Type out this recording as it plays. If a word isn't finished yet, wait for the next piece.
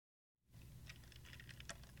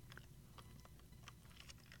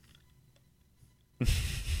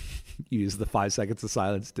Use the 5 seconds of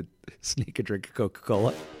silence to sneak a drink of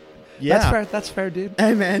Coca-Cola. Yeah. That's fair. That's fair, dude.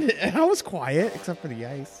 Hey, man, I was quiet except for the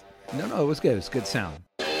ice. No, it was good. It was good sound.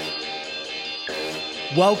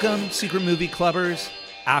 Welcome, Secret Movie Clubbers.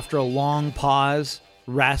 After a long pause,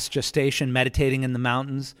 rest, gestation, meditating in the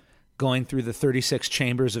mountains, going through the 36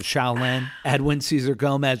 chambers of Shaolin, Edwin Cesar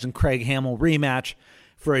Gomez and Craig Hamill rematch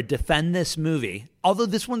for a Defend This Movie. Although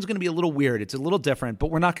this one's going to be a little weird. It's a little different,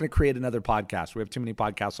 but we're not going to create another podcast. We have too many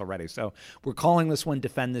podcasts already. So we're calling this one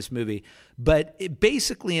Defend This Movie. But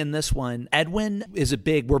basically in this one, Edwin is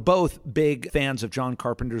we're both big fans of John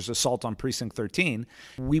Carpenter's Assault on Precinct 13.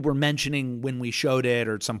 We were mentioning when we showed it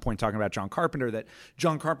or at some point talking about John Carpenter that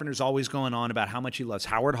John Carpenter's always going on about how much he loves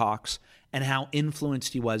Howard Hawks and how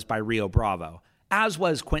influenced he was by Rio Bravo. As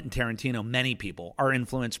was Quentin Tarantino, many people are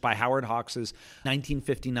influenced by Howard Hawks'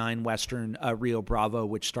 1959 Western Rio Bravo,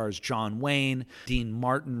 which stars John Wayne, Dean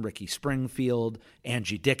Martin, Ricky Springfield,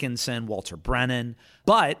 Angie Dickinson, Walter Brennan.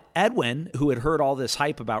 But Edwin, who had heard all this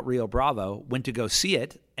hype about Rio Bravo, went to go see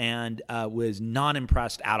it and was not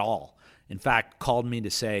impressed at all. In fact, called me to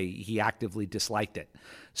say he actively disliked it.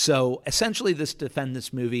 So essentially this Defend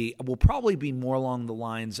This Movie will probably be more along the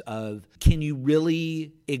lines of, can you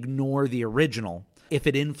really ignore the original if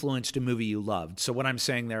it influenced a movie you loved? So what I'm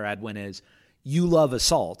saying there, Edwin, is you love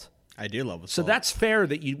Assault. I do love Assault. So that's fair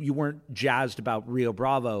that you weren't jazzed about Rio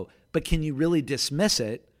Bravo, but can you really dismiss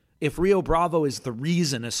it if Rio Bravo is the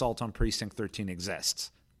reason Assault on Precinct 13 exists?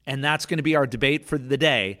 And that's going to be our debate for the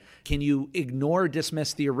day. Can you ignore or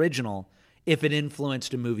dismiss the original if it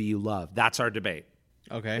influenced a movie you love? That's our debate.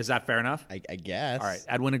 Okay. Is that fair enough? I guess. All right.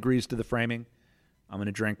 Edwin agrees to the framing. I'm going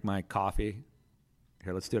to drink my coffee.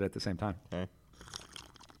 Here, let's do it at the same time. Okay.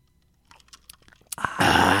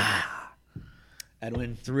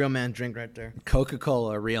 Edwin. It's a real man drink right there.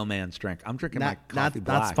 Coca-Cola, real man's drink. I'm drinking my coffee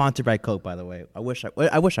black. Not sponsored by Coke, by the way. I wish I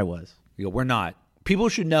was. We're not. People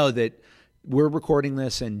should know that we're recording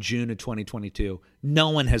this in June of 2022. No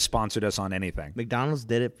one has sponsored us on anything. McDonald's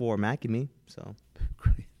did it for Mac and me, so.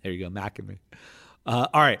 There you go, Mac and me. All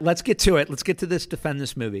right, let's get to it. Let's get to this Defend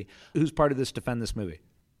This Movie. Who's part of this Defend This Movie?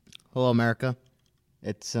 Hello, America.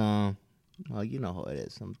 It's, well, you know how it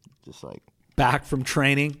is. I'm just like... Back from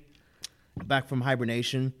training. Back from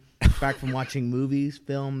hibernation. Back from watching movies,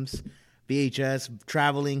 films, VHS,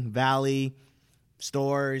 traveling, Valley,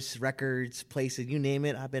 stores, records, places, you name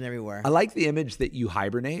it. I've been everywhere. I like the image that you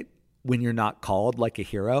hibernate when you're not called, like a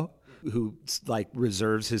hero who like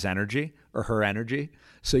reserves his energy or her energy.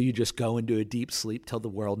 So you just go into a deep sleep till the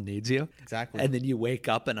world needs you. Exactly. And then you wake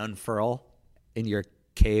up and unfurl in your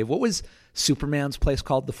cave. What was Superman's place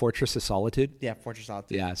called? The Fortress of Solitude? Yeah, Fortress of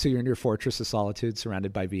Solitude. Yeah, so you're in your Fortress of Solitude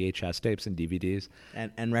surrounded by VHS tapes and DVDs.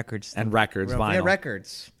 And records. And records, vinyl. Yeah,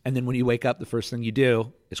 records. And then when you wake up, the first thing you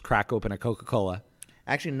do is crack open a Coca-Cola.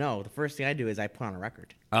 Actually, no. The first thing I do is I put on a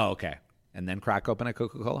record. Oh, okay. And then crack open a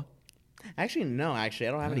Coca-Cola? Actually, no. Actually,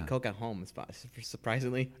 I don't have any Coke at home,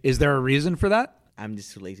 surprisingly. Is there a reason for that? I'm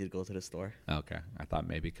just too lazy to go to the store. Okay. I thought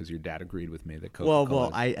maybe because your dad agreed with me that Coca-Cola...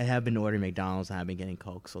 Well, I have been ordering McDonald's and I have been getting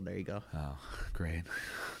Coke, so there you go. Oh, great.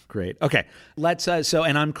 Great. Okay. Let's...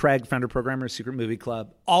 and I'm Craig, founder programmer of Secret Movie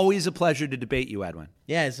Club. Always a pleasure to debate you, Edwin.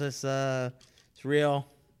 Yeah, it's just... it's real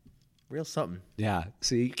something. Yeah.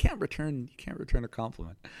 See, you can't return a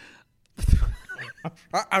compliment.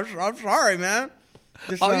 I'm sorry, man.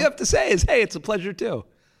 All you have to say is, hey, it's a pleasure too.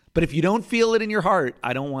 But if you don't feel it in your heart,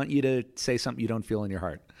 I don't want you to say something you don't feel in your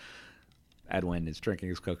heart. Edwin is drinking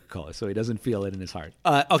his Coca-Cola, so he doesn't feel it in his heart.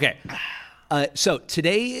 Okay. So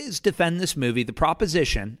today's Defend This Movie. The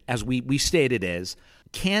proposition, as we stated, is,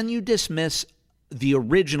 can you dismiss the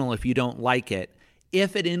original if you don't like it,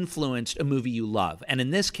 if it influenced a movie you love? And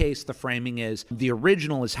in this case, the framing is the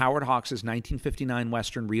original is Howard Hawks' 1959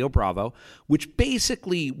 Western Rio Bravo, which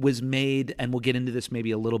basically was made, and we'll get into this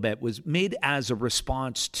maybe a little bit, was made as a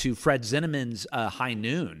response to Fred Zinnemann's High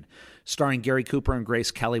Noon, starring Gary Cooper and Grace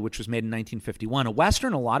Kelly, which was made in 1951. A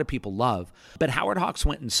Western a lot of people love, but Howard Hawks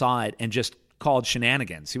went and saw it and just called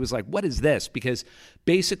shenanigans. He was like, what is this? Because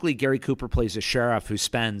basically Gary Cooper plays a sheriff who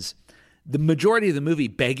spends the majority of the movie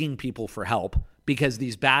begging people for help because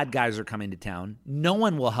these bad guys are coming to town. No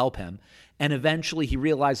one will help him. And eventually he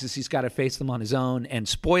realizes he's got to face them on his own. And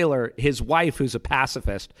spoiler, his wife, who's a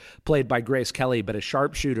pacifist, played by Grace Kelly, but a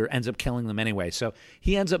sharpshooter, ends up killing them anyway. So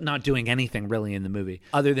he ends up not doing anything really in the movie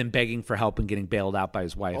other than begging for help and getting bailed out by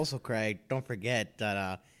his wife. Also, Craig, don't forget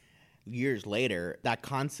that years later, that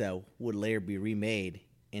concept would later be remade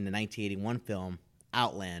in the 1981 film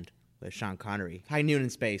Outland with Sean Connery. High Noon in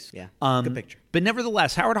Space. Yeah. Good picture. But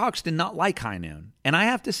nevertheless, Howard Hawks did not like High Noon. And I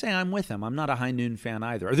have to say I'm with him. I'm not a High Noon fan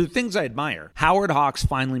either. There are things I admire. Howard Hawks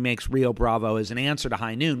finally makes Rio Bravo as an answer to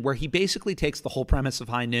High Noon, where he basically takes the whole premise of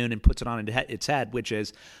High Noon and puts it on its head, which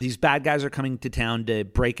is these bad guys are coming to town to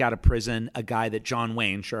break out of prison a guy that John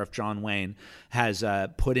Wayne, Sheriff John Wayne, has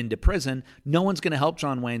put into prison. No one's going to help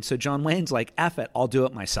John Wayne, so John Wayne's like, F it, I'll do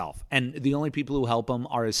it myself. And the only people who help him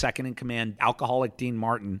are his second-in-command alcoholic Dean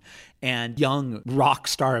Martin and young rock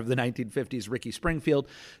star of the 1950s, Ricky Springfield.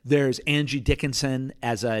 There's Angie Dickinson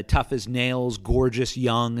as a tough-as-nails, gorgeous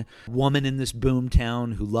young woman in this boom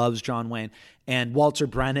town who loves John Wayne. And Walter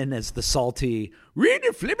Brennan as the salty, read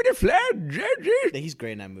the flippity flap. He's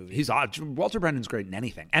great in that movie. He's odd. Walter Brennan's great in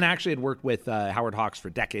anything. And actually had worked with Howard Hawks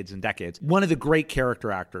for decades and decades. One of the great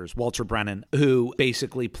character actors, Walter Brennan, who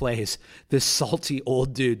basically plays this salty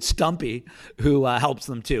old dude, Stumpy, who helps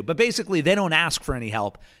them too. But basically, they don't ask for any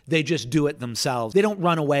help. They just do it themselves. They don't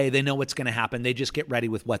run away. They know what's going to happen. They just get ready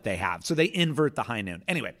with what they have. So they invert the High Noon.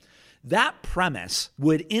 Anyway, that premise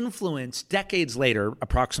would influence decades later,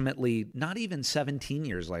 approximately not even 17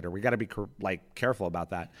 years later. We got to be careful about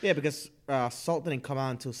that. Yeah, because Salt didn't come out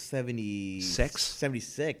until 76.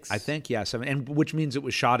 I think, yeah, and which means it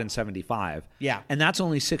was shot in 75. Yeah. And that's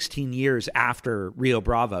only 16 years after Rio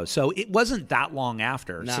Bravo. So it wasn't that long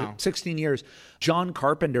after. No. So 16 years. John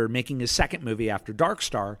Carpenter, making his second movie after Dark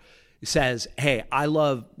Star, says, hey, I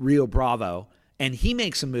love Rio Bravo. And he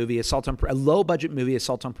makes a movie, a low-budget movie,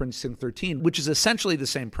 Assault on Precinct 13, which is essentially the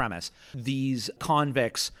same premise. These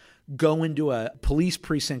convicts go into a police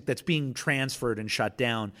precinct that's being transferred and shut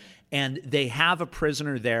down, and they have a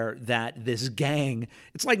prisoner there that this gang,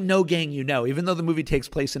 it's like no gang you know. Even though the movie takes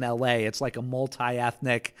place in L.A., it's like a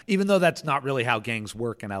multi-ethnic, even though that's not really how gangs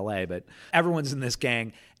work in L.A., but everyone's in this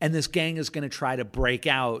gang, and this gang is going to try to break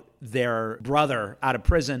out their brother out of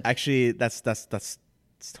prison. Actually, that's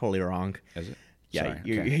totally wrong. Is it? Yeah, Sorry,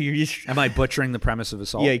 you're okay. Am I butchering the premise of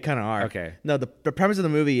Assault? Yeah, you kind of are. Okay. No, the premise of the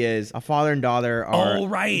movie is a father and daughter are... Oh,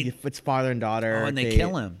 right. It's father and daughter. Oh, and they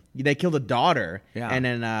kill him. They kill the daughter. Yeah. And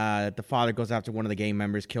then the father goes after one of the gang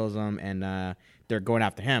members, kills him, and they're going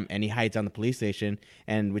after him. And he hides on the police station.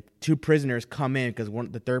 And with two prisoners come in because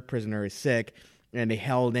the third prisoner is sick, and they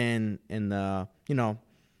held in the,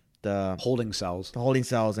 the holding cells. The holding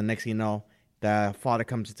cells, and next thing you know, the father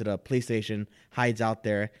comes into the police station, hides out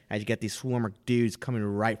there, and you get these swarm of dudes coming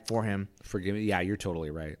right for him. Forgive me. Yeah, you're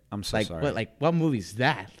totally right. I'm so sorry. What movie is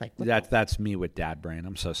that? That's me with dad brain.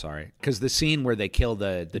 I'm so sorry. Because the scene where they kill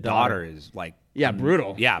the daughter is like... Yeah,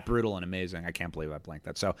 brutal. Yeah, brutal and amazing. I can't believe I blanked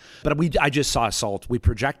that. So, but I just saw Assault. We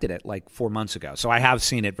projected it like 4 months ago. So I have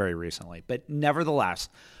seen it very recently. But nevertheless,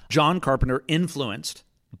 John Carpenter, influenced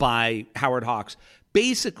by Howard Hawks,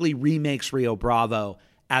 basically remakes Rio Bravo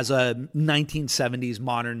as a 1970s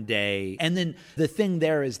modern day. And then the thing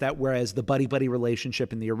there is that whereas the buddy-buddy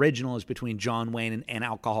relationship in the original is between John Wayne and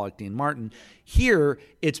alcoholic Dean Martin, here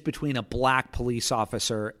it's between a black police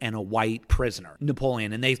officer and a white prisoner,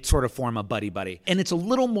 Napoleon, and they sort of form a buddy-buddy. And it's a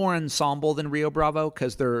little more ensemble than Rio Bravo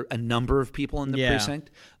because there are a number of people in the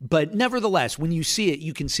precinct. But nevertheless, when you see it,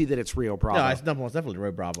 you can see that it's Rio Bravo. No, it's definitely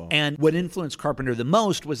Rio Bravo. And what influenced Carpenter the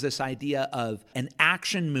most was this idea of an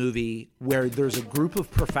action movie where there's a group of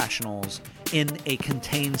professionals in a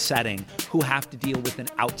contained setting who have to deal with an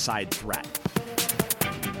outside threat.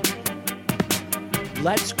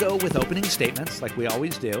 Let's go with opening statements like we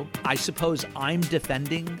always do. I suppose I'm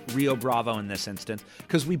defending Rio Bravo in this instance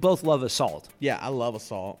because we both love Assault. Yeah, I love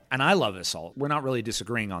Assault. And I love Assault. We're not really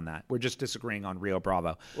disagreeing on that. We're just disagreeing on Rio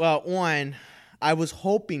Bravo. Well, one, I was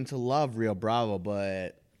hoping to love Rio Bravo,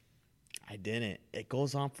 but I didn't. It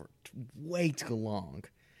goes on for way too long.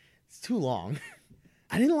 It's too long.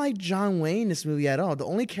 I didn't like John Wayne in this movie at all. The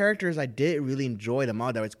only characters I did really enjoy them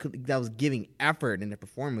all that was giving effort in their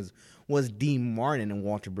performance was Dean Martin and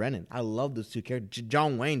Walter Brennan. I love those two characters.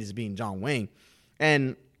 John Wayne just being John Wayne.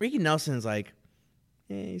 And Ricky Nelson's like,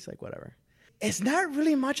 he's like, whatever. It's not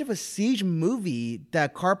really much of a siege movie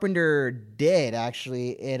that Carpenter did,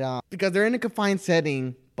 actually. Because they're in a confined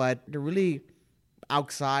setting, but they're really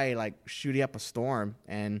outside, like, shooting up a storm.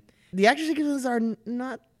 And the action sequences are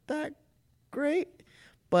not that great.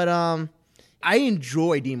 But I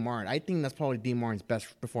enjoy Dean Martin. I think that's probably Dean Martin's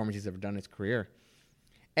best performance he's ever done in his career.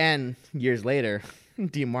 And years later,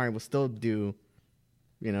 Dean Martin will still do,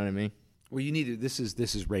 you know what I mean? Well, you need to, this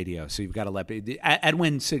is radio, so you've got to let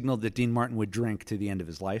Edwin signaled that Dean Martin would drink to the end of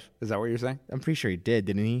his life. Is that what you're saying? I'm pretty sure he did,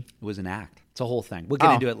 didn't he? It was an act. It's a whole thing. We'll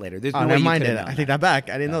get into it later. There's no way never you mind could it. have known I take that back.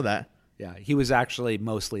 I didn't know that. Yeah, he was actually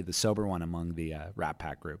mostly the sober one among the Rat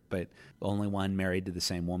Pack group, but only one, married to the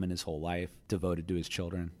same woman his whole life, devoted to his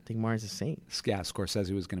children. I think Martin's a saint. Yeah,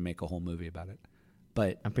 Scorsese was going to make a whole movie about it.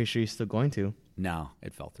 But I'm pretty sure he's still going to. no,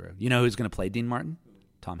 it fell through. You know who's going to play Dean Martin?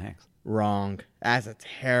 Tom Hanks. Wrong. That's a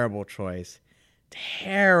terrible choice.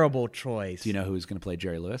 Terrible choice. Do you know who's going to play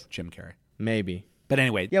Jerry Lewis? Jim Carrey. Maybe. But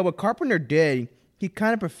anyway, Yeah, what Carpenter did, he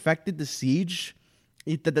kind of perfected the siege,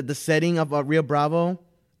 the setting of Rio Bravo,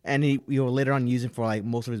 and he later on used it for like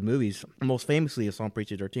most of his movies. Most famously, Assault on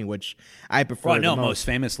Precinct 13, which I prefer. well, no, most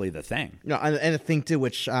famously, The Thing. No, and the thing too,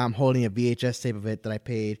 which I'm holding a VHS tape of it that I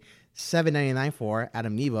paid $7.99 for at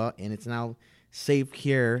Amoeba, and it's now safe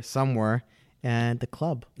here somewhere at the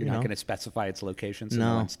club. You're not going to specify its location so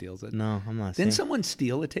no one steals it? No, I'm not. Didn't saying. someone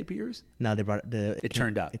steal a tape of yours? No, they brought It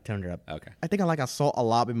turned up. It turned it up. Okay. I think I like Assault a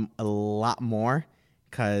lot more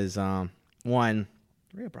because one,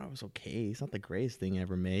 Rio Bravo's okay. It's not the greatest thing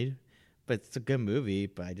ever made, but it's a good movie.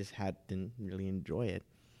 But I just didn't really enjoy it.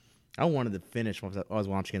 I wanted to finish once I was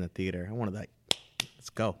watching in the theater. I wanted to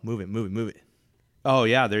let's go, move it. Oh,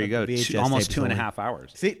 yeah, there you go. VHS Almost tape is 2.5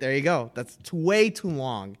 hours. See, there you go. That's way too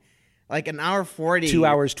long. Like an hour 40. 2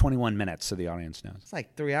 hours, 21 minutes, so the audience knows. It's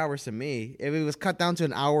like 3 hours to me. If it was cut down to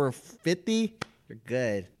an hour 50, you're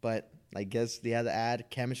good. But I guess they had to add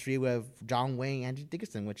chemistry with John Wayne and Angie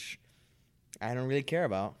Dickinson, which I don't really care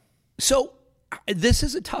about. So this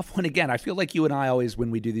is a tough one. Again, I feel like you and I always,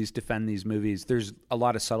 when we do these, defend these movies, there's a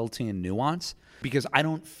lot of subtlety and nuance because I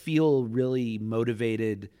don't feel really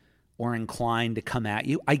motivated or inclined to come at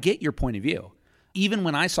you. I get your point of view. Even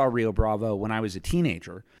when I saw Rio Bravo when I was a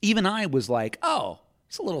teenager, even I was like, oh,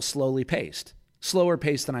 it's a little slower paced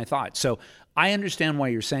than I thought. So I understand why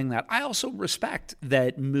you're saying that. I also respect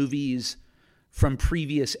that movies from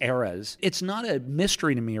previous eras, it's not a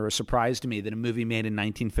mystery to me or a surprise to me that a movie made in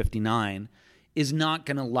 1959 is not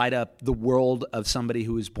going to light up the world of somebody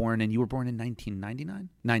who was born, and you were born in 1999?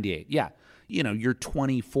 98, yeah. You know, you're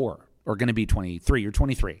 24 or going to be 23. You're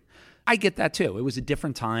 23. I get that too. It was a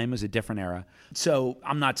different time. It was a different era. So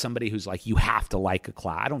I'm not somebody who's like, you have to like a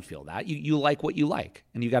class. I don't feel that. You like what you like,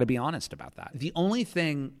 and you got to be honest about that. The only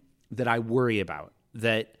thing that I worry about,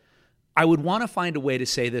 that I would want to find a way to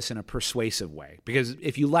say this in a persuasive way, because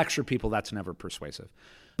if you lecture people, that's never persuasive.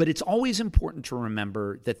 But it's always important to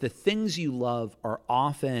remember that the things you love are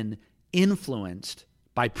often influenced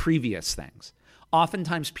by previous things.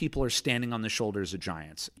 Oftentimes people are standing on the shoulders of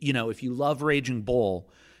giants. You know, if you love Raging Bull,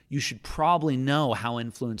 you should probably know how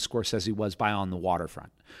influenced Scorsese was by On the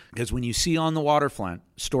Waterfront. Because when you see On the Waterfront,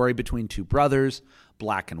 story between two brothers,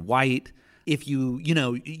 black and white, if you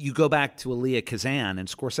go back to Elia Kazan, and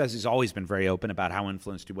Scorsese's always been very open about how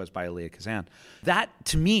influenced he was by Elia Kazan, that,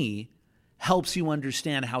 to me, helps you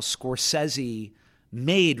understand how Scorsese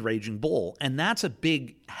made Raging Bull. And that's a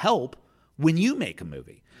big help when you make a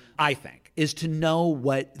movie, I think, is to know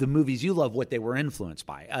what the movies you love, what they were influenced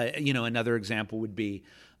by. Another example would be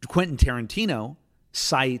Quentin Tarantino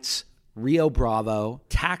cites Rio Bravo,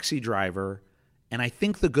 Taxi Driver, and I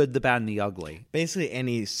think The Good, the Bad, and the Ugly. Basically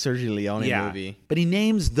any Sergio Leone movie. But he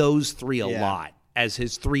names those three a lot as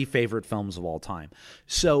his three favorite films of all time.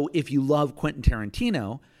 So if you love Quentin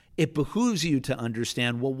Tarantino, it behooves you to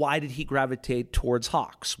understand, well, why did he gravitate towards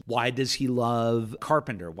Hawks? Why does he love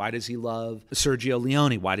Carpenter? Why does he love Sergio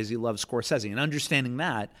Leone? Why does he love Scorsese? And understanding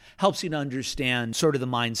that helps you to understand sort of the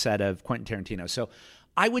mindset of Quentin Tarantino. So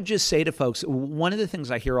I would just say to folks, one of the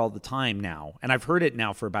things I hear all the time now, and I've heard it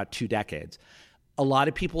now for about 2 decades, a lot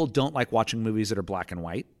of people don't like watching movies that are black and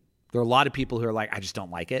white. There are a lot of people who are like, I just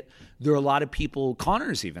don't like it. There are a lot of people,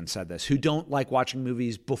 Connor's even said this, who don't like watching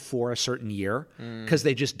movies before a certain year because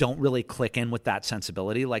they just don't really click in with that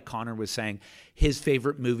sensibility. Like Connor was saying, his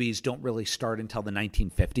favorite movies don't really start until the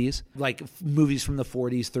 1950s. Like movies from the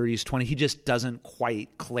 40s, 30s, 20s, he just doesn't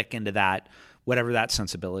quite click into that, whatever that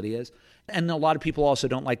sensibility is. And a lot of people also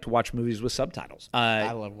don't like to watch movies with subtitles. I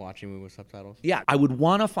love watching movies with subtitles. Yeah, I would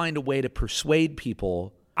want to find a way to persuade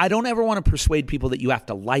people. I don't ever want to persuade people that you have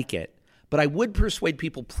to like it, but I would persuade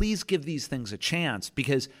people, please give these things a chance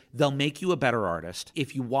because they'll make you a better artist.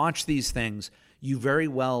 If you watch these things, you very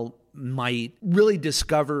well might really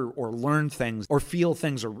discover or learn things or feel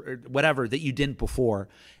things or whatever that you didn't before.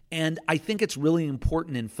 And I think it's really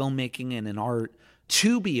important in filmmaking and in art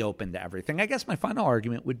to be open to everything. I guess my final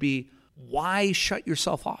argument would be, why shut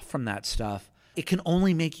yourself off from that stuff? It can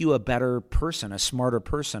only make you a better person, a smarter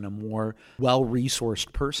person, a more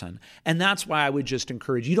well-resourced person. And that's why I would just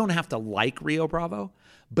encourage, you don't have to like Rio Bravo,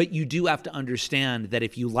 but you do have to understand that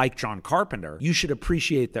if you like John Carpenter, you should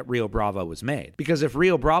appreciate that Rio Bravo was made. Because if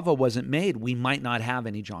Rio Bravo wasn't made, we might not have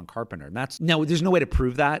any John Carpenter. And there's no way to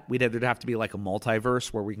prove that. There'd have to be like a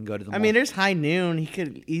multiverse where we can go to the there's High Noon. He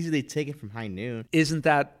could easily take it from High Noon. Isn't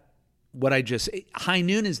that what High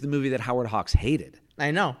Noon is the movie that Howard Hawks hated.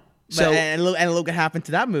 I know. So and look what happened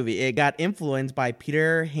to that movie. It got influenced by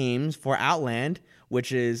Peter Hames for Outland,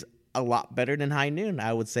 which is a lot better than High Noon.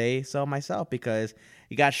 I would say so myself, because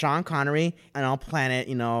you got Sean Connery and on planet,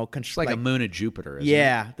 it's like a moon of Jupiter. Isn't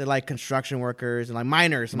it? They're like construction workers and like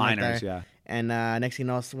miners. Miners, yeah. And next thing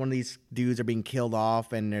you know, one of these dudes are being killed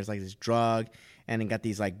off, and there's like this drug, and they got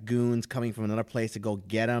these like goons coming from another place to go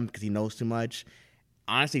get him because he knows too much.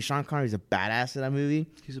 Honestly, Sean Connery's a badass in that movie.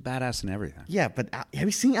 He's a badass in everything. Yeah, but have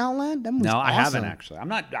you seen Outland? That movie's No, I awesome. haven't actually. I'm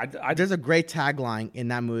not. There's a great tagline in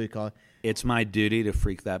that movie called "It's my duty to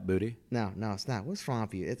freak that booty." No, it's not. What's wrong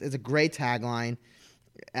with you? It's a great tagline.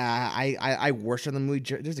 I worship the movie.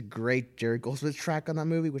 There's a great Jerry Goldsmith track on that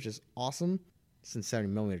movie, which is awesome. It's in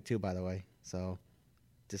 70mm too, by the way. So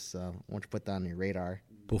just want to put that on your radar.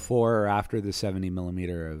 Before or after the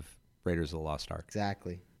 70mm of Raiders of the Lost Ark?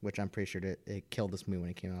 Exactly. Which I'm pretty sure it killed this movie when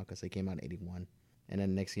it came out, because it came out in 81. And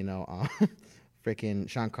then next, freaking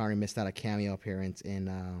Sean Connery missed out a cameo appearance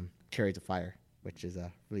in Chariots of Fire, which is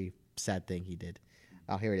a really sad thing he did.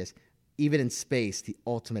 Oh, here it is. Even in space, the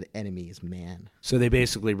ultimate enemy is man. So they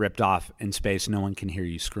basically ripped off "In space, no one can hear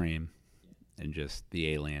you scream," and just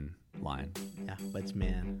the alien line. Yeah, but it's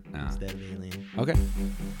man instead of alien. Okay.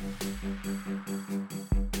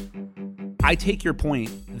 I take your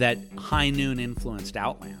point that High Noon influenced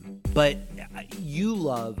Outland, but you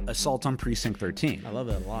love Assault on Precinct 13. I love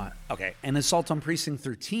it a lot. Okay, and Assault on Precinct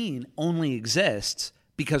 13 only exists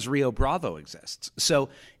because Rio Bravo exists. So,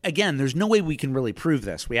 again, there's no way we can really prove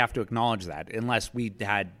this. We have to acknowledge that, unless we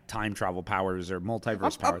had time travel powers or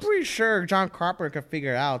multiverse powers. I'm pretty sure John Carpenter could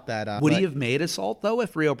figure out that. Would he have made Assault, though,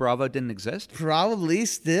 if Rio Bravo didn't exist? Probably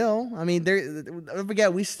still. I mean, don't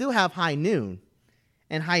forget, we still have High Noon.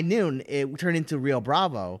 And High Noon, it turned into Rio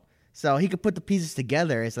Bravo. So he could put the pieces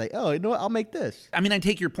together. It's like, oh, you know what? I'll make this. I mean, I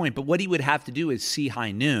take your point, but what he would have to do is see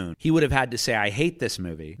High Noon. He would have had to say, I hate this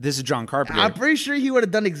movie. This is John Carpenter. I'm pretty sure he would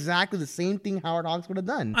have done exactly the same thing Howard Hawks would have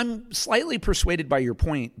done. I'm slightly persuaded by your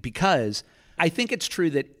point, because I think it's true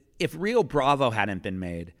that if Rio Bravo hadn't been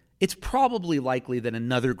made, it's probably likely that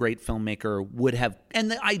another great filmmaker would have. And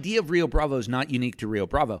the idea of Rio Bravo is not unique to Rio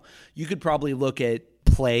Bravo. You could probably look at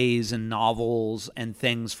plays and novels and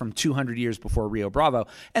things from 200 years before Rio Bravo.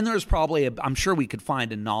 And there's probably, I'm sure we could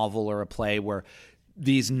find a novel or a play where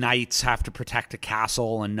these knights have to protect a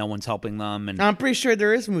castle and no one's helping them. And I'm pretty sure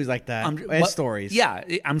there is movies like that and stories. Yeah,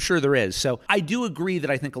 I'm sure there is. So I do agree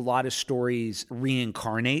that I think a lot of stories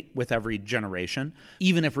reincarnate with every generation.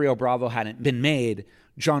 Even if Rio Bravo hadn't been made,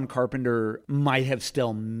 John Carpenter might have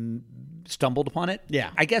still stumbled upon it. Yeah.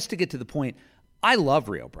 I guess to get to the point, I love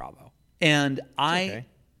Rio Bravo. And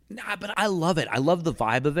but I love it. I love the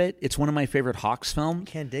vibe of it. It's one of my favorite Hawks films.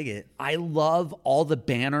 Can't dig it. I love all the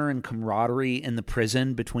banter and camaraderie in the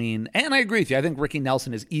prison between, and I agree with you. I think Ricky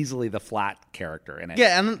Nelson is easily the flat character in it.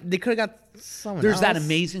 Yeah, and they could have got someone There's else. that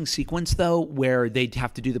amazing sequence, though, where they'd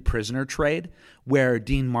have to do the prisoner trade, where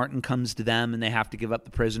Dean Martin comes to them and they have to give up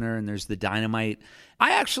the prisoner, and there's the dynamite.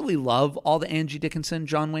 I actually love all the Angie Dickinson,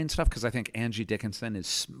 John Wayne stuff, because I think Angie Dickinson is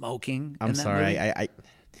smoking. I'm in that sorry. movie.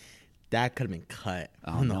 That could have been cut.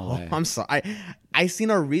 Oh, no way. I'm sorry. I see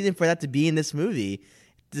no reason for that to be in this movie.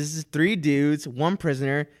 This is three dudes, one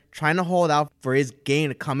prisoner, trying to hold out for his gang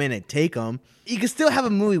to come in and take him. You can still have a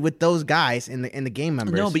movie with those guys in the gang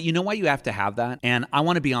members. No, but you know why you have to have that? And I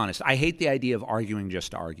want to be honest. I hate the idea of arguing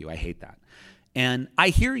just to argue. I hate that. And I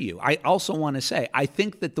hear you. I also want to say, I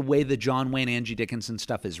think that the way the John Wayne, Angie Dickinson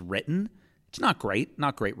stuff is written, it's not great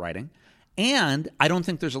writing. And I don't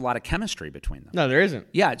think there's a lot of chemistry between them. No, there isn't.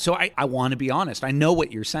 Yeah, so I want to be honest. I know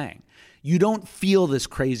what you're saying. You don't feel this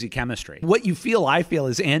crazy chemistry. What you feel, I feel,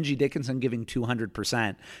 is Angie Dickinson giving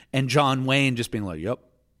 200% and John Wayne just being like, yep,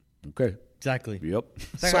 okay. Exactly. Yep.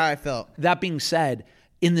 That's how I felt. That being said,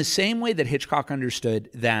 in the same way that Hitchcock understood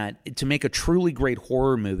that to make a truly great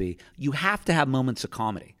horror movie, you have to have moments of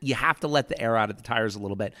comedy. You have to let the air out of the tires a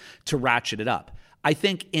little bit to ratchet it up. I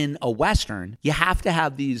think in a Western, you have to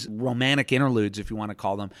have these romantic interludes, if you want to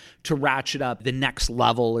call them, to ratchet up the next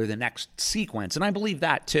level or the next sequence. And I believe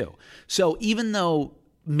that too. So even though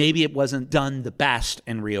maybe it wasn't done the best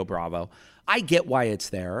in Rio Bravo, I get why it's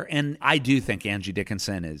there. And I do think Angie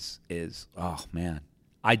Dickinson is oh man,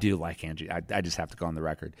 I do like Angie. I just have to go on the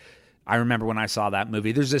record. I remember when I saw that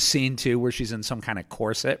movie, there's this scene too where she's in some kind of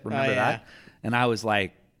corset. Remember that? And I was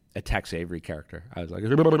like a Tex Avery character. I was like,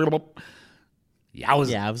 I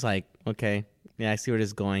was like, okay, yeah, I see where this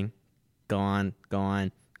is going. Go on.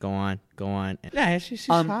 Yeah, she's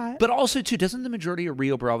hot. But But also, too, doesn't the majority of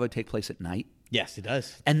Rio Bravo take place at night? Yes, it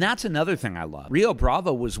does. And that's another thing I love. Rio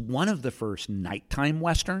Bravo was one of the first nighttime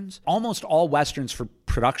Westerns. Almost all Westerns, for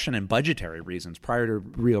production and budgetary reasons prior to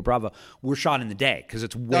Rio Bravo, were shot in the day because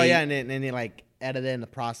it's way... Oh, yeah, and they like edit it in the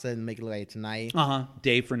process and make it look like tonight.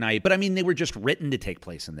 Day for night. But I mean, they were just written to take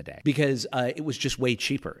place in the day because it was just way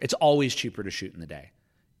cheaper. It's always cheaper to shoot in the day.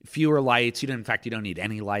 Fewer lights. In fact, you don't need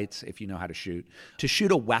any lights if you know how to shoot. To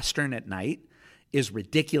shoot a Western at night is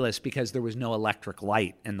ridiculous because there was no electric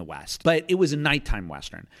light in the West. But it was a nighttime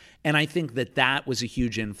Western. And I think that was a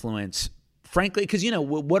huge influence, frankly, because,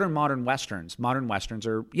 what are modern Westerns? Modern Westerns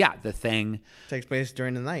are, The Thing. Takes place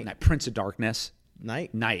during the night. Prince of Darkness.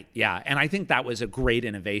 Night, yeah. And I think that was a great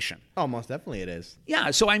innovation. Oh, most definitely it is.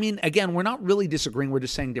 Yeah, so I mean, again, we're not really disagreeing. We're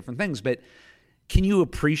just saying different things. But can you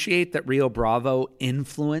appreciate that Rio Bravo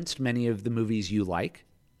influenced many of the movies you like?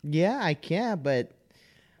 Yeah, I can, but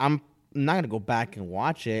I'm not going to go back and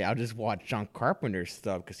watch it. I'll just watch John Carpenter's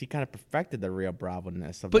stuff because he kind of perfected the Rio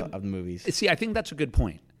Bravo-ness of the movies. See, I think that's a good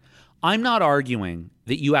point. I'm not arguing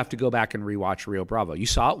that you have to go back and rewatch Rio Bravo. You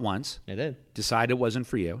saw it once. I did. Decided it wasn't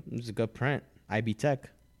for you. It was a good print. IB Tech.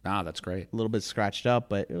 Ah, that's great. A little bit scratched up,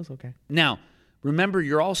 but it was okay. Now, remember,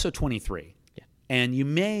 you're also 23. Yeah. And you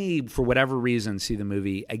may, for whatever reason, see the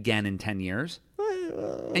movie again in 10 years.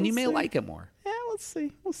 And you may like it more. Yeah, let's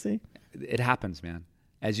see. We'll see. It happens, man.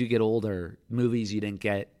 As you get older, movies you didn't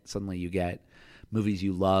get, suddenly you get. Movies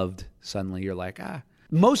you loved, suddenly you're like,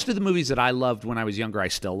 Most of the movies that I loved when I was younger, I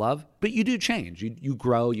still love. But you do change. You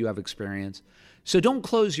grow. You have experience. So don't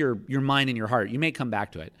close your mind and your heart. You may come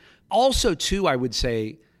back to it. Also, too, I would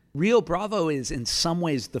say Rio Bravo is in some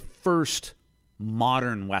ways the first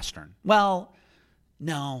modern Western. Well,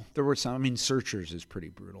 no, there were some. I mean, Searchers is pretty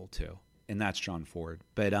brutal, too. And that's John Ford.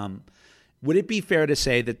 But would it be fair to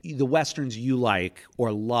say that the Westerns you like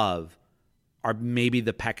or love are maybe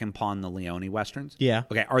the Peckinpah and the Leone Westerns? Yeah.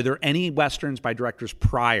 Okay, are there any Westerns by directors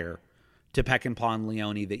prior to Peckinpah and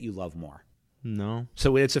Leone that you love more? No.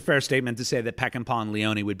 So it's a fair statement to say that Peckinpah and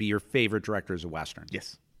Leone would be your favorite directors of Western?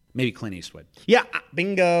 Yes. Maybe Clint Eastwood. Yeah,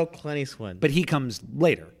 bingo, Clint Eastwood. But he comes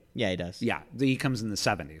later. Yeah, he does. Yeah, he comes in the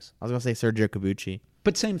 70s. I was going to say Sergio Corbucci.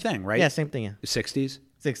 But same thing, right? Yeah, same thing, yeah. 60s?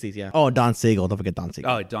 60s, yeah. Oh, Don Siegel. Don't forget Don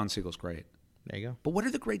Siegel. Oh, Don Siegel's great. There you go. But what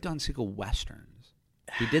are the great Don Siegel Westerns?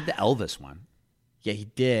 He did the Elvis one. Yeah, he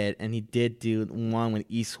did. And he did do one with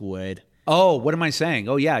Eastwood. Oh, what am I saying?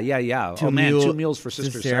 Oh, yeah. Two Mules for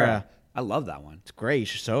Sister Sarah. I love that one. It's great. You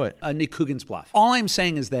should show it. Nick Coogan's Bluff. All I'm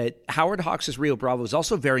saying is that Howard Hawks' Rio Bravo is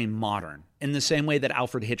also very modern in the same way that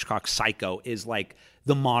Alfred Hitchcock's Psycho is like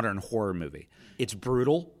the modern horror movie. It's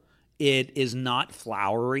brutal. It is not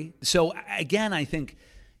flowery. So again, I think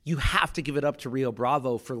you have to give it up to Rio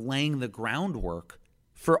Bravo for laying the groundwork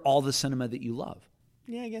for all the cinema that you love.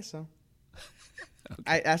 Yeah, I guess so.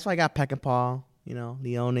 Okay. That's why I got Peckinpah,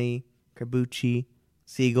 Leone, Corbucci,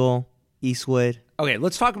 Siegel, Eastwood. Okay,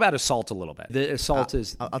 let's talk about Assault a little bit. The Assault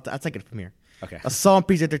is... I'll take it from here. Okay. Assault on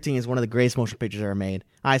Precinct 13 is one of the greatest motion pictures ever made.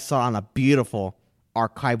 I saw it on a beautiful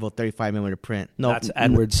archival 35mm print. That's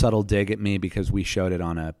Edward's subtle dig at me because we showed it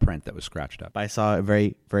on a print that was scratched up. But I saw a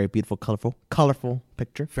very, very beautiful, colorful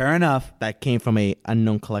picture. Fair enough. That came from a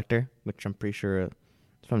unknown collector, which I'm pretty sure it's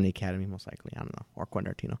from the Academy, most likely. I don't know. Or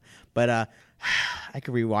Quentin Tarantino. But I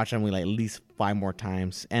could rewatch them at least 5 more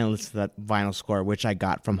times and listen to that vinyl score, which I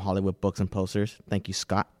got from Hollywood Books and Posters. Thank you,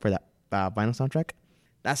 Scott, for that vinyl soundtrack.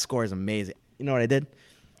 That score is amazing. You know what I did?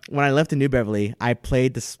 When I left in New Beverly, I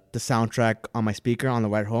played the soundtrack on my speaker on the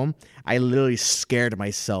way home. I literally scared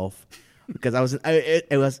myself because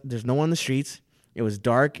there's no one in the streets. It was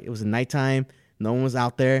dark. It was nighttime. No one was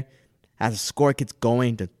out there. As the score gets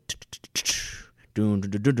going,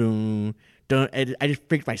 I just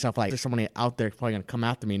freaked myself like there's somebody out there probably gonna come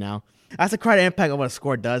after me now. That's the kind of impact of what a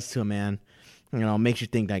score does to a man. Makes you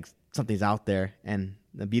think like something's out there. And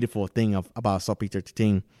the beautiful thing about Assault Precinct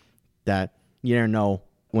 13 that you never know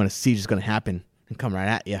when a siege is gonna happen and come right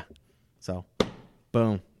at you. So,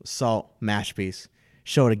 boom, Assault masterpiece.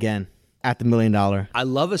 Show it again at the $1 million. I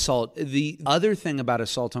love Assault. The other thing about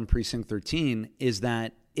Assault on Precinct 13 is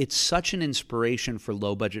that it's such an inspiration for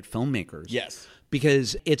low budget filmmakers. Yes.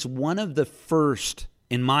 Because it's one of the first,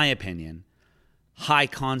 in my opinion, high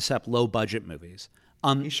concept, low budget movies.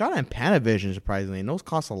 He shot it in Panavision, surprisingly, and those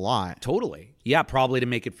cost a lot. Totally. Yeah, probably to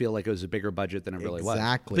make it feel like it was a bigger budget than it really was.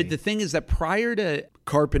 Exactly. But the thing is that prior to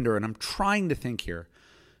Carpenter, and I'm trying to think here,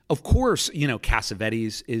 of course,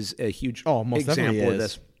 Cassavetes is a huge example of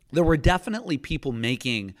this. There were definitely people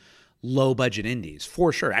making low budget indies,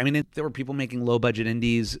 for sure. I mean, there were people making low budget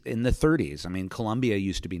indies in the 30s. I mean, Columbia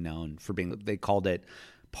used to be known for they called it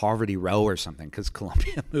Poverty Row or something, because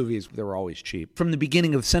Columbia movies, they were always cheap. From the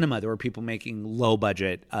beginning of cinema, there were people making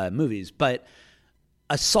low-budget movies. But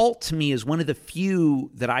Assault, to me, is one of the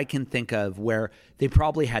few that I can think of where they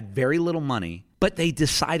probably had very little money, but they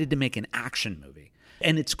decided to make an action movie.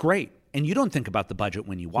 And it's great. And you don't think about the budget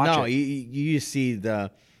when you watch it. No, you see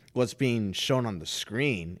what's being shown on the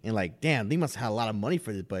screen, and like, damn, they must have had a lot of money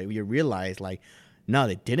for this. But you realize, like, no,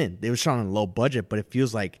 they didn't. They were shown on a low budget, but it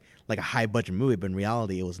feels like a high budget movie. But in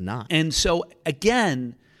reality, it was not. And so,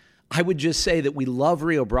 again, I would just say that we love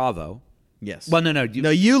Rio Bravo. Yes. Well, no.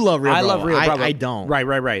 You love Rio Bravo. I love Rio Bravo. I don't.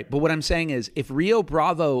 Right. But what I'm saying is, if Rio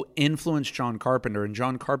Bravo influenced John Carpenter and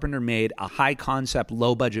John Carpenter made a high-concept,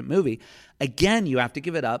 low-budget movie, again, you have to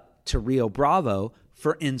give it up to Rio Bravo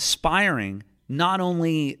for inspiring not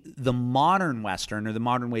only the modern Western or the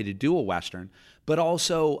modern way to do a Western, but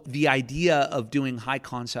also the idea of doing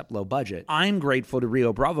high-concept, low-budget. I'm grateful to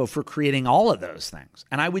Rio Bravo for creating all of those things.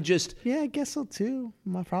 And I would just... Yeah, I guess so, too.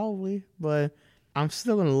 Probably. But... I'm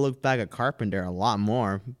still going to look back at Carpenter a lot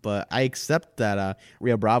more, but I accept that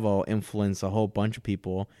Rio Bravo influenced a whole bunch of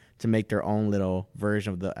people to make their own little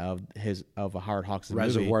version of a Howard Hawks'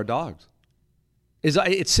 Reservoir Dogs.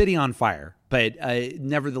 It's City on Fire, but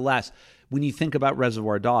nevertheless, when you think about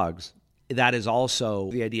Reservoir Dogs, that is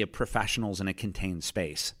also the idea of professionals in a contained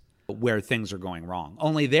space where things are going wrong.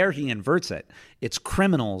 Only there he inverts it. It's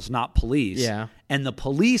criminals, not police. Yeah. And the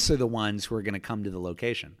police are the ones who are going to come to the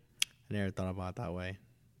location. I never thought about it that way.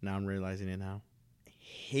 Now I'm realizing it now.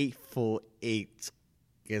 Hateful Eight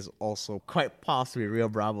is also quite possibly Rio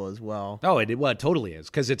Bravo as well. Oh, it totally is,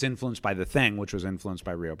 because it's influenced by The Thing, which was influenced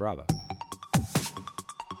by Rio Bravo.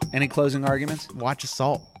 Any closing arguments? Watch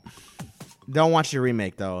Assault. Don't watch the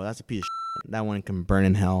remake, though. That's a piece of shit. That one can burn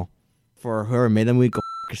in hell. For whoever made the movie, go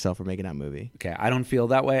yourself for making that movie. Okay, I don't feel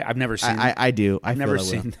that way. I've never seen it. I do. I've never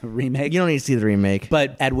seen the remake. You don't need to see the remake.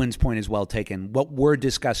 But Edwin's point is well taken. What we're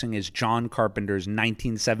discussing is John Carpenter's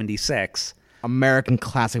 1976 American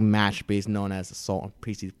classic masterpiece known as Assault on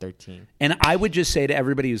Precinct 13. And I would just say to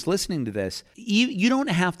everybody who's listening to this, you don't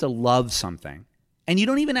have to love something, and you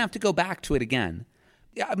don't even have to go back to it again.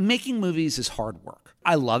 Making movies is hard work.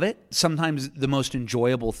 I love it. Sometimes the most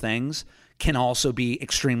enjoyable things can also be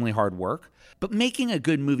extremely hard work. But making a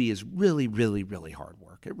good movie is really, really, really hard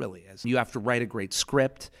work. It really is. You have to write a great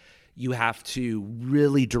script. You have to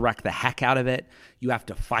really direct the heck out of it. You have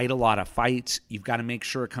to fight a lot of fights. You've got to make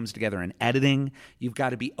sure it comes together in editing. You've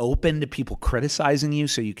got to be open to people criticizing you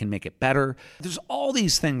so you can make it better. There's all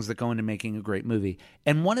these things that go into making a great movie.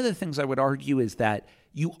 And one of the things I would argue is that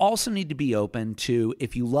you also need to be open to,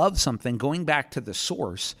 if you love something, going back to the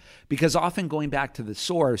source, because often going back to the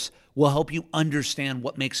source will help you understand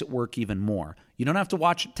what makes it work even more. You don't have to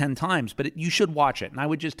watch it 10 times, but you should watch it. And I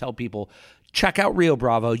would just tell people, check out Rio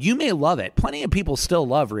Bravo. You may love it. Plenty of people still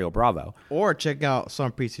love Rio Bravo. Or check out Assault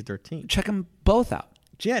on Precinct 13. Check them both out.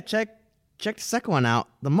 Yeah, check the second one out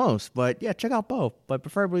the most. But yeah, check out both, but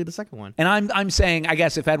preferably the second one. And I'm saying, I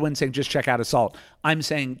guess if Edwin's saying just check out Assault, I'm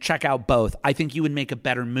saying check out both. I think you would make a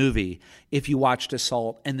better movie if you watched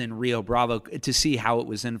Assault and then Rio Bravo to see how it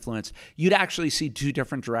was influenced. You'd actually see two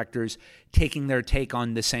different directors taking their take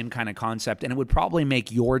on the same kind of concept, and it would probably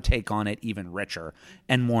make your take on it even richer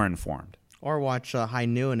and more informed. Or watch High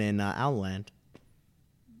Noon in Outland.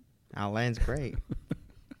 Outland's great.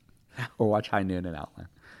 Or watch High Noon in Outland.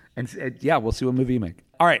 And yeah, we'll see what movie you make.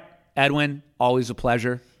 All right, Edwin, always a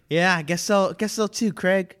pleasure. Yeah, I guess so. Guess so too,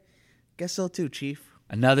 Craig. Guess so too, Chief.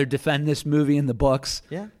 Another Defend This movie in the books.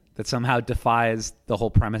 Yeah. That somehow defies the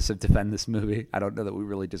whole premise of Defend This movie. I don't know that we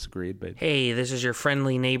really disagreed, but... Hey, this is your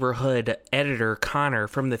friendly neighborhood editor, Connor,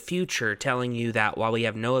 from the future, telling you that while we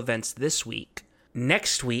have no events this week,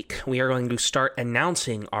 next week, we are going to start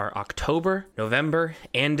announcing our October, November,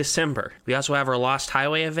 and December. We also have our Lost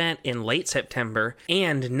Highway event in late September.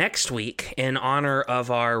 And next week, in honor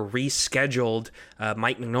of our rescheduled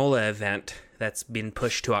Mike Mignola event that's been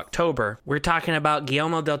pushed to October, we're talking about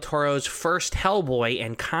Guillermo del Toro's first Hellboy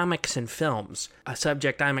and comics and films, a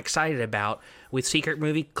subject I'm excited about, with Secret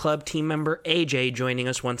Movie Club team member AJ joining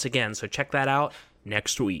us once again. So check that out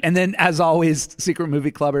next week. And then, as always, Secret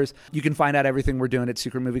Movie Clubbers, you can find out everything we're doing at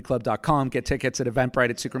secretmovieclub.com. Get tickets at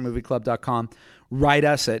Eventbrite at secretmovieclub.com. Write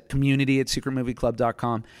us at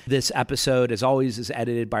community@secretmovieclub.com. This episode, as always, is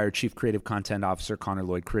edited by our Chief Creative Content Officer, Connor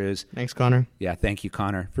Lloyd Cruz. Thanks, Connor. Yeah, thank you,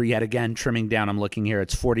 Connor, for yet again trimming down. I'm looking here.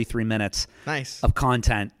 It's 43 minutes Nice. of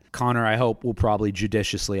content. Connor, I hope, will probably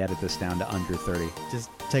judiciously edit this down to under 30. Just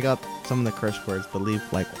take out some of the curse words, but leave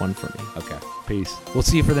like one for me. Okay, peace. We'll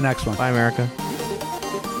see you for the next one. Bye, America.